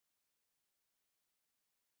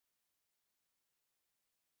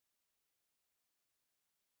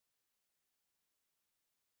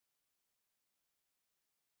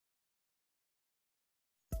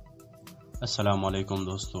السلام علیکم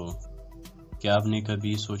دوستو، کیا آپ نے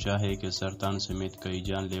کبھی سوچا ہے کہ سرطان سمیت کئی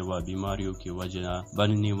جان لیوا بیماریوں کی وجہ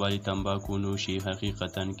بننے والی تمباکو نوشی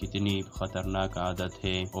حقیقتاً کتنی خطرناک عادت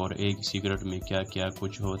ہے اور ایک سگریٹ میں کیا کیا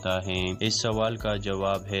کچھ ہوتا ہے؟ اس سوال کا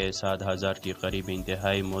جواب ہے 7,000 کے قریب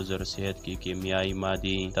انتہائی مضر صحت کی کیمیائی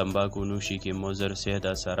مادی تمباکو نوشی کے مضر صحت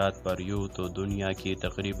اثرات پر یوں تو دنیا کی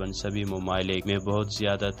تقریباً سبھی ممالک میں بہت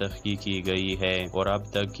زیادہ تحقیق کی گئی ہے اور اب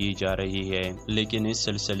تک کی جا رہی ہے، لیکن اس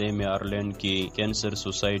سلسلے میں آئرلینڈ کی کینسر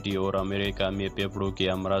سوسائٹی اور امریکہ میں پھیپھڑوں کے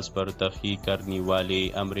امراض پر تحقیق کرنے والی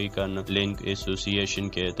امریکن لنگ ایسوسی ایشن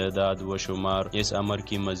کے تعداد و شمار اس امر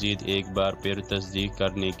کی مزید ایک بار پھر تصدیق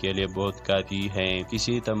کرنے کے لیے بہت کافی ہے۔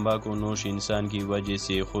 کسی تمباکو نوش انسان کی وجہ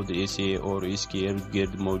سے خود اسے اور اس کے ارد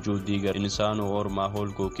گرد موجود دیگر انسانوں اور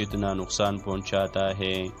ماحول کو کتنا نقصان پہنچاتا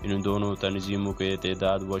ہے۔ ان دونوں تنظیموں کے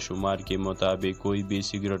تعداد و شمار کے مطابق کوئی بھی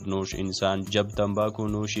سگریٹ نوش انسان جب تمباکو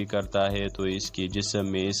نوشی کرتا ہے تو اس کے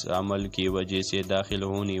جسم میں اس عمل کی وجہ سے داخل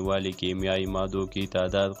ہونے والے کیمیائی مادوں کی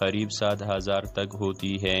تعداد قریب 7,000 تک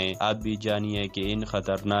ہوتی ہے۔ آپ بھی جانیے کہ ان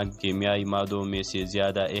خطرناک کیمیائی مادوں میں سے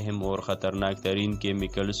زیادہ اہم اور خطرناک ترین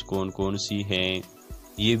کیمیکلز کون کون سی ہیں۔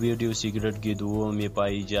 یہ ویڈیو سگریٹ کی دھوؤں میں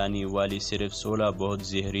پائی جانے والی صرف 16 بہت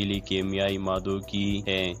زہریلی کیمیائی مادوں کی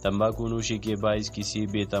ہے۔ تمباکو نوشی کے باعث کسی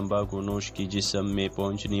بھی تمباکو نوش کے جسم میں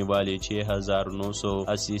پہنچنے والے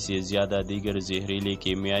 6,980 سے زیادہ دیگر زہریلی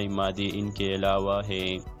کیمیائی مادے ان کے علاوہ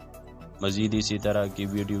ہیں۔ مزید اسی طرح کی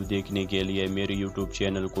ویڈیو دیکھنے کے لیے میرے یوٹیوب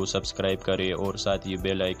چینل کو سبسکرائب کریں اور ساتھ ہی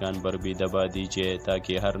بیل آئیکن پر بھی دبا دیجیے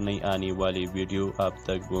تاکہ ہر نئی آنے والی ویڈیو آپ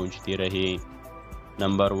تک پہنچتی رہے۔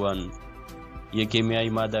 نمبر 1، یہ کیمیائی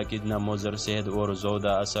مادہ کتنا مضر صحت اور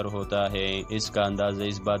زیادہ اثر ہوتا ہے۔ اس کا اندازہ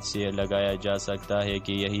اس بات سے لگایا جا سکتا ہے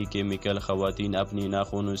کہ یہی کیمیکل خواتین اپنی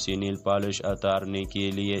ناخنوں سے نیل پالش اتارنے کے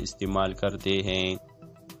لیے استعمال کرتے ہیں۔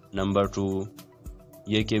 نمبر 2،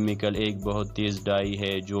 یہ کیمیکل ایک بہت تیز ڈائی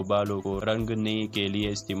ہے جو بالوں کو رنگنے کے لیے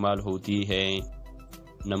استعمال ہوتی ہے۔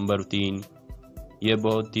 نمبر 3، یہ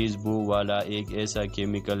بہت تیز بو والا ایک ایسا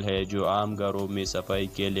کیمیکل ہے جو عام گھروں میں صفائی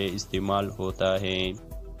کے لیے استعمال ہوتا ہے۔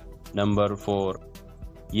 نمبر 4،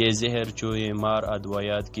 یہ زہر چوہے مار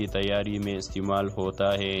ادویات کی تیاری میں استعمال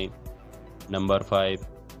ہوتا ہے۔ نمبر 5،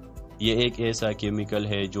 یہ ایک ایسا کیمیکل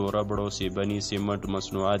ہے جو ربڑوں سے بنی سیمنٹ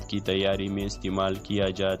مصنوعات کی تیاری میں استعمال کیا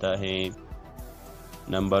جاتا ہے۔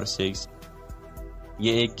 نمبر 6،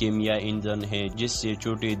 یہ ایک کیمیائی انجن ہے جس سے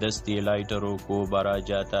چھوٹی دستی لائٹروں کو بھرا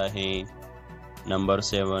جاتا ہے۔ نمبر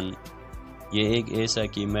 7، یہ ایک ایسا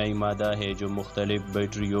کیمیائی مادہ ہے جو مختلف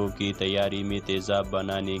بیٹریوں کی تیاری میں تیزاب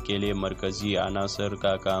بنانے کے لیے مرکزی عنصر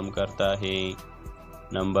کا کام کرتا ہے۔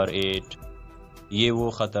 نمبر 8، یہ وہ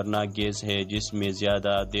خطرناک گیس ہے جس میں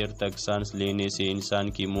زیادہ دیر تک سانس لینے سے انسان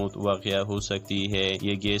کی موت واقع ہو سکتی ہے۔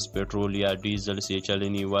 یہ گیس پیٹرول یا ڈیزل سے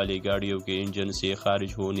چلنے والی گاڑیوں کے انجن سے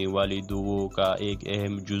خارج ہونے والی دھوؤں کا ایک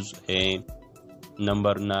اہم جزء ہے۔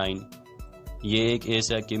 نمبر 9، یہ ایک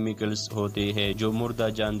ایسا کیمیکلز ہوتے ہیں جو مردہ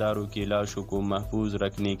جانداروں کی لاشوں کو محفوظ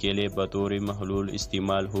رکھنے کے لیے بطور محلول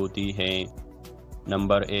استعمال ہوتی ہے۔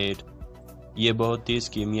 نمبر 8، یہ بہت تیز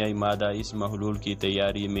کیمیائی مادہ اس محلول کی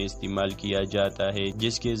تیاری میں استعمال کیا جاتا ہے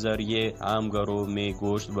جس کے ذریعے عام گھروں میں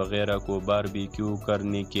گوشت وغیرہ کو باربیکیو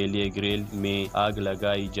کرنے کے لیے گرل میں آگ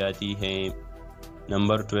لگائی جاتی ہے۔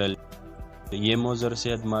 نمبر 12، یہ مضر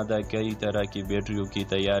صحت مادہ کئی طرح کی بیٹریوں کی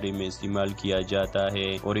تیاری میں استعمال کیا جاتا ہے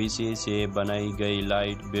اور اسی سے بنائی گئی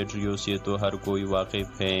لائٹ بیٹریوں سے تو ہر کوئی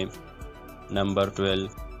واقف ہے۔ نمبر 12،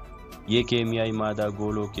 یہ کیمیائی مادہ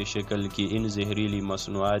گولوں کی شکل کی ان زہریلی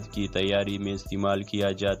مصنوعات کی تیاری میں استعمال کیا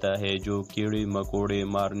جاتا ہے جو کیڑے مکوڑے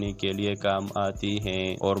مارنے کے لیے کام آتی ہیں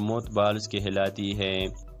اور موت بالز کہلاتی ہے۔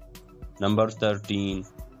 نمبر 13،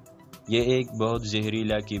 یہ ایک بہت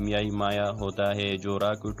زہریلا کیمیائی مائع ہوتا ہے جو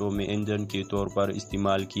راکٹوں میں ایندھن کے طور پر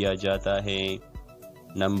استعمال کیا جاتا ہے۔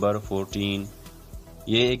 نمبر 14،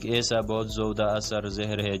 یہ ایک ایسا بہت زیادہ اثر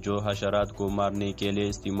زہر ہے جو حشرات کو مارنے کے لیے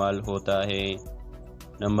استعمال ہوتا ہے۔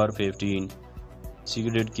 نمبر 15،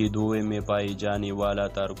 سگریٹ کی دھوئیں میں پائی جانے والا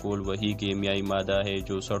تارکول وہی کیمیائی مادہ ہے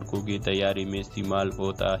جو سڑکوں کی تیاری میں استعمال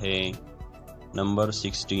ہوتا ہے۔ نمبر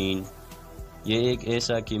 16، یہ ایک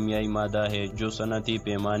ایسا کیمیائی مادہ ہے جو صنعتی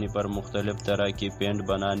پیمانے پر مختلف طرح کی پینٹ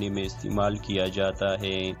بنانے میں استعمال کیا جاتا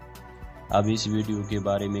ہے۔ اب اس ویڈیو کے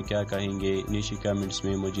بارے میں کیا کہیں گے نیچے کمنٹس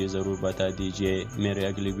میں مجھے ضرور بتا دیجیے۔ میرے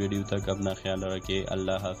اگلی ویڈیو تک اپنا خیال رکھیں۔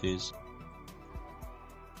 اللہ حافظ۔